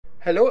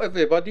Hello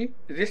everybody,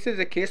 this is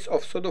a case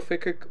of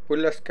pseudophakic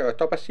bullous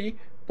keratopathy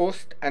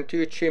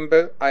post-anterior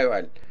chamber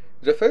IOL.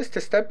 The first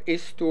step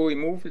is to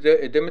remove the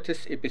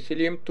edematous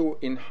epithelium to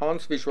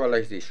enhance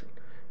visualization.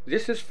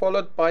 This is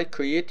followed by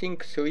creating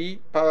 3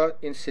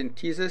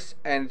 paracenteses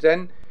and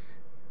then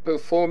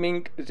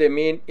performing the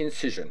main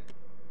incision.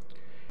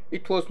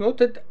 It was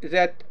noted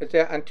that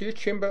the anterior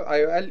chamber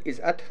IOL is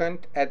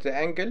adherent at the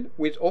angle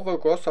with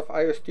overgrowth of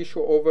iris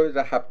tissue over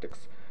the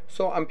haptics.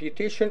 So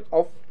amputation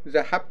of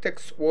the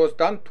haptics was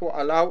done to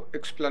allow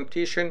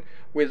explantation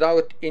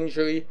without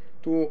injury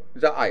to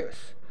the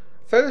iris.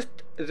 First,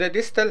 the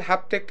distal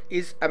haptic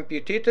is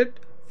amputated,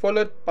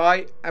 followed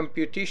by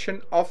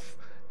amputation of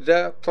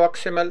the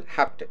proximal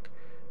haptic.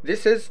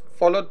 This is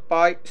followed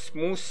by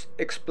smooth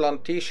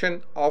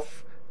explantation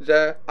of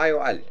the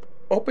IOL.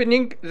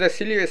 Opening the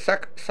ciliary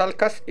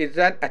sulcus is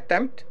then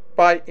attempted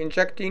by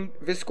injecting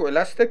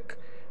viscoelastic,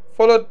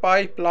 followed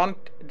by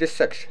blunt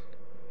dissection.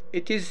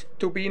 It is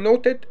to be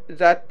noted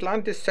that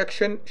blunt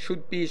dissection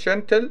should be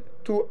gentle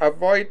to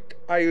avoid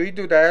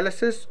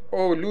iridodialysis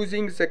or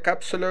losing the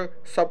capsular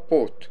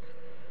support.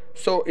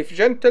 So if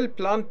gentle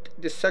blunt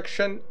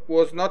dissection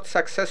was not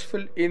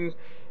successful in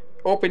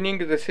opening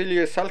the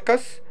ciliary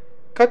sulcus,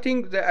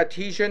 cutting the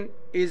adhesion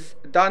is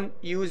done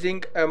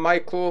using a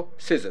micro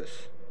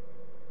scissors.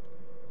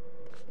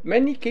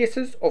 Many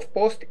cases of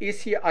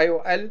post-AC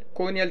IOL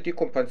corneal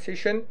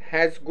decompensation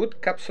has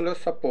good capsular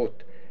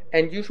support,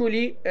 and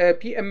usually a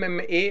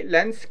PMMA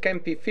lens can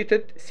be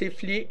fitted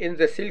safely in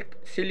the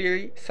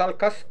ciliary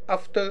sulcus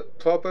after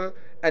proper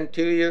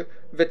anterior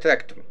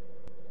vitrectomy.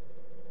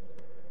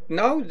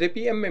 Now the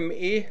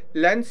PMMA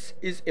lens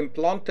is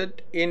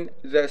implanted in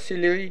the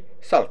ciliary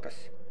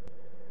sulcus.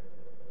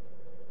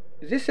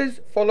 This is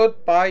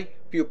followed by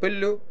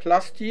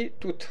pupilloplasty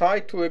to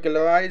try to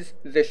regularize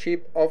the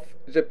shape of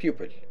the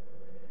pupil.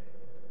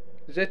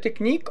 The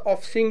technique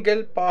of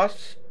single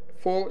pass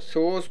for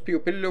Thoreau's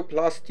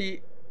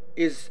pupilloplasty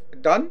is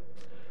done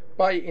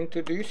by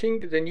introducing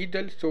the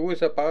needle through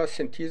the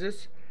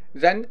paracentesis,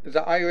 then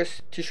the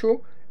iris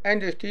tissue,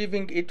 and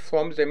retrieving it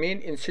from the main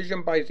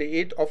incision by the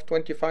aid of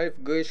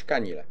 25 gauge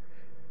cannula.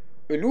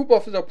 A loop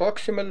of the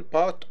proximal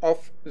part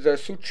of the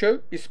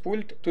suture is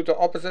pulled to the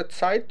opposite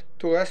side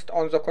to rest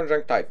on the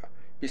conjunctiva,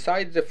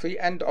 beside the free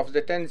end of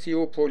the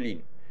 10-0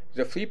 prolene.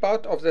 The free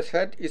part of the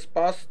thread is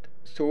passed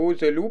through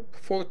the loop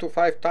 4 to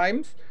 5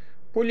 times.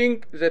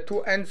 Pulling the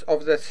 2 ends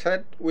of the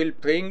thread will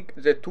bring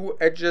the 2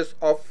 edges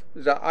of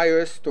the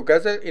iris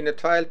together in a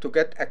trial to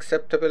get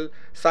acceptable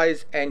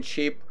size and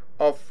shape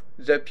of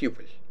the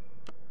pupil.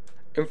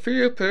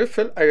 Inferior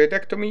peripheral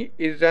iridectomy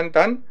is then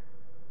done.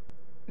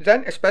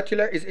 Then a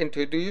spatula is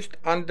introduced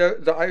under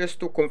the iris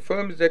to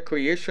confirm the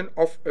creation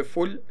of a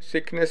full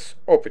thickness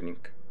opening.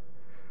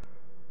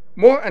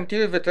 More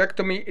anterior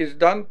vitrectomy is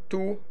done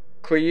to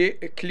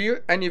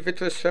clear any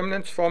vitreous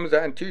remnants from the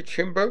anterior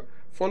chamber,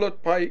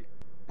 followed by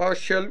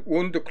partial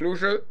wound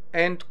closure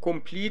and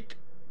complete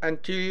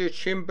anterior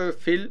chamber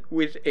fill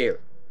with air.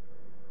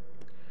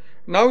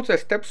 Now the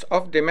steps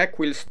of DMEK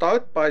will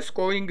start by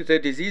scoring the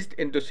diseased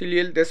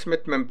endothelial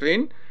Descemet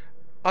membrane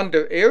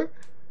under air.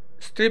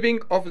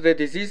 Stripping of the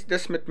diseased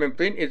Descemet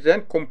membrane is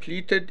then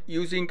completed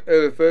using a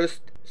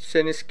reversed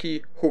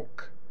Siniski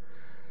hook.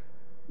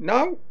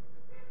 Now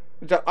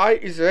the eye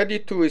is ready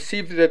to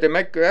receive the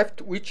DMEK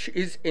graft, which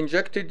is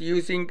injected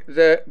using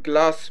the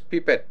glass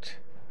pipette.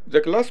 The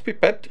glass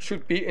pipette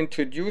should be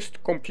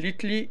introduced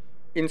completely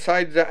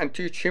inside the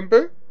anterior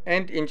chamber,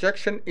 and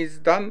injection is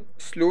done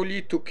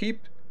slowly to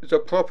keep the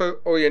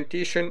proper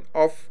orientation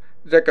of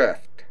the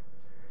graft.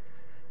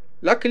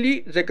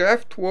 Luckily, the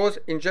graft was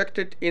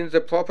injected in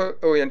the proper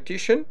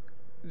orientation.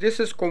 This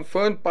is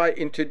confirmed by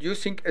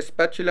introducing a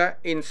spatula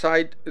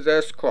inside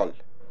the scroll.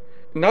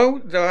 Now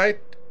the right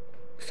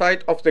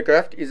side of the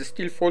graft is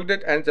still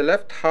folded and the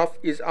left half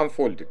is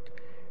unfolded.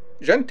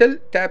 Gentle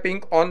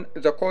tapping on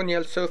the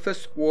corneal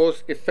surface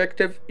was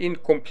effective in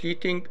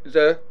completing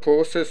the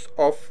process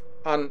of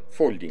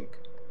unfolding.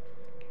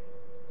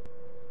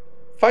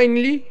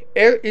 Finally,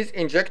 air is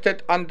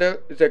injected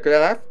under the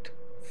graft,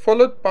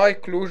 followed by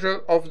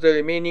closure of the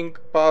remaining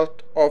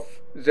part of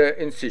the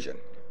incision.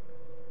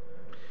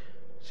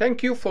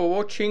 Thank you for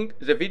watching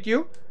the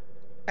video,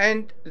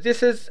 and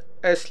this is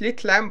a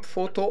slit lamp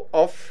photo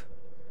of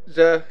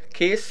the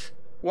case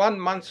 1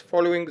 month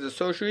following the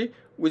surgery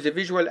with a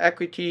visual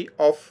acuity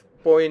of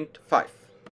 0.5.